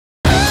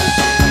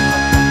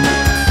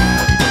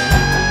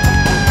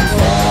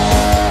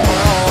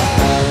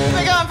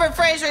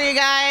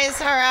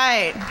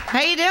How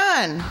you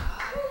doing?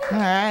 All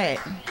right.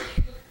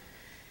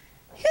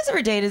 You guys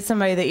ever dated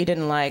somebody that you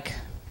didn't like?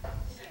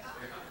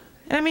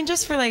 And I mean,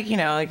 just for like,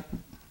 like a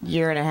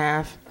year and a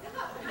half.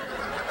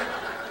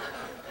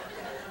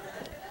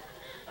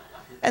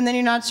 And then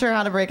you're not sure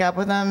how to break up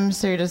with them,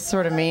 so you're just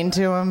sort of mean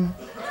to them.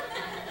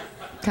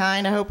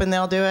 Kind of hoping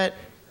they'll do it.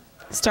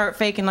 Start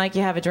faking like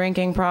you have a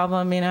drinking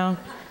problem, And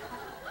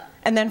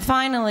then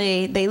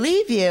finally, they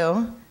leave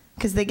you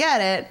because they get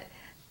it.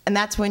 And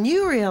that's when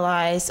you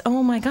realize,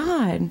 oh my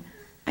God,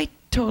 I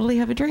totally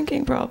have a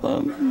drinking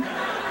problem.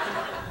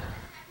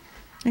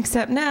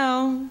 Except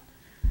now,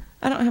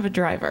 I don't have a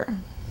driver.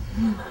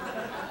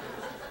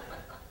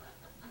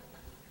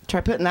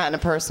 Try putting that in a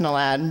personal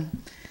ad.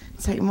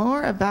 Say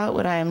more about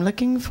what I am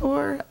looking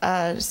for.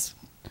 Just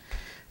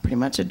pretty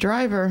much a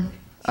driver.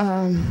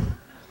 You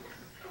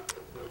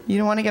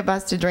don't want to get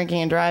busted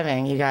drinking and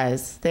driving, you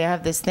guys. They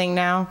have this thing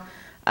now.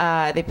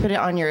 They put it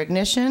on your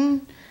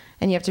ignition,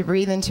 and you have to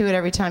breathe into it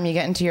every time you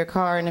get into your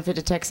car, and if it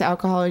detects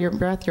alcohol in your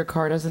breath, your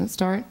car doesn't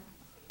start.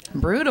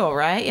 Brutal,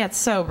 right? Yeah, it's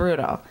so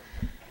brutal.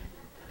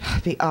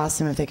 It'd be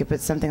awesome if they could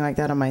put something like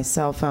that on my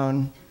cell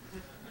phone.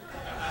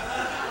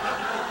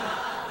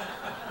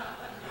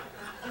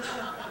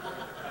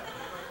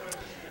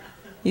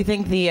 You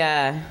think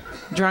the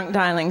drunk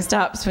dialing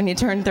stops when you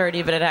turn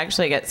 30, but it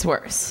actually gets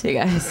worse, you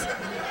guys.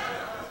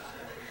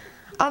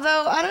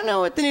 Although, I don't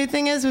know what the new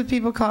thing is with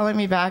people calling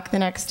me back the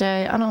next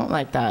day. I don't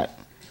like that.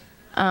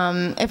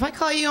 If I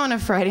call you on a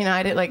Friday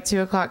night at like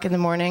 2 o'clock in the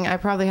morning, I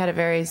probably had a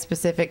very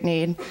specific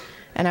need,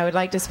 and I would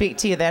like to speak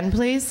to you then,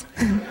 please.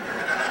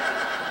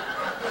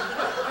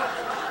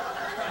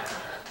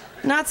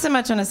 Not so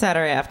much on a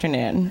Saturday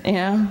afternoon,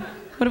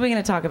 What are we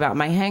going to talk about?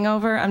 My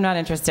hangover? I'm not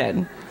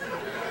interested.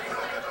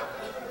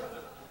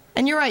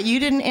 And you're right, you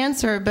didn't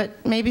answer,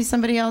 but maybe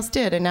somebody else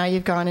did, and now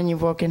you've gone and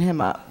you've woken him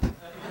up.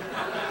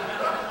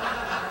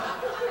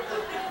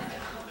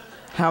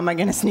 How am I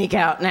going to sneak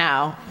out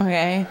now,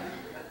 okay?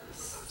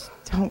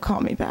 Don't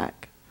call me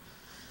back.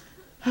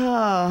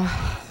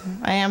 Oh,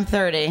 I am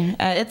 30.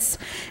 It's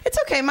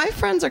okay. My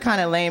friends are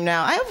kind of lame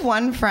now. I have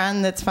one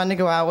friend that's fun to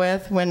go out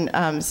with when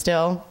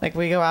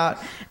we go out,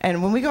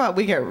 and when we go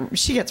out,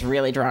 she gets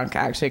really drunk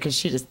actually because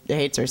she just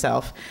hates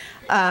herself.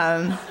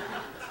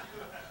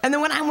 And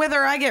then when I'm with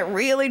her, I get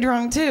really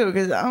drunk too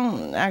because I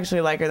don't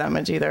actually like her that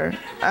much either.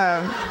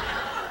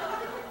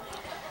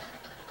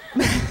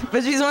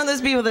 But she's one of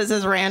those people that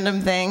says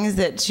random things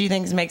that she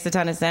thinks makes a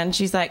ton of sense.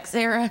 She's like,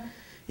 Sarah,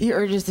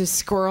 you're just a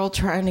squirrel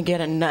trying to get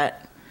a nut.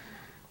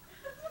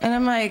 And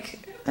I'm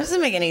like, that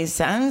doesn't make any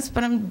sense,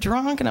 but I'm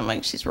drunk, and I'm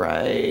like, she's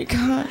right.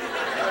 God.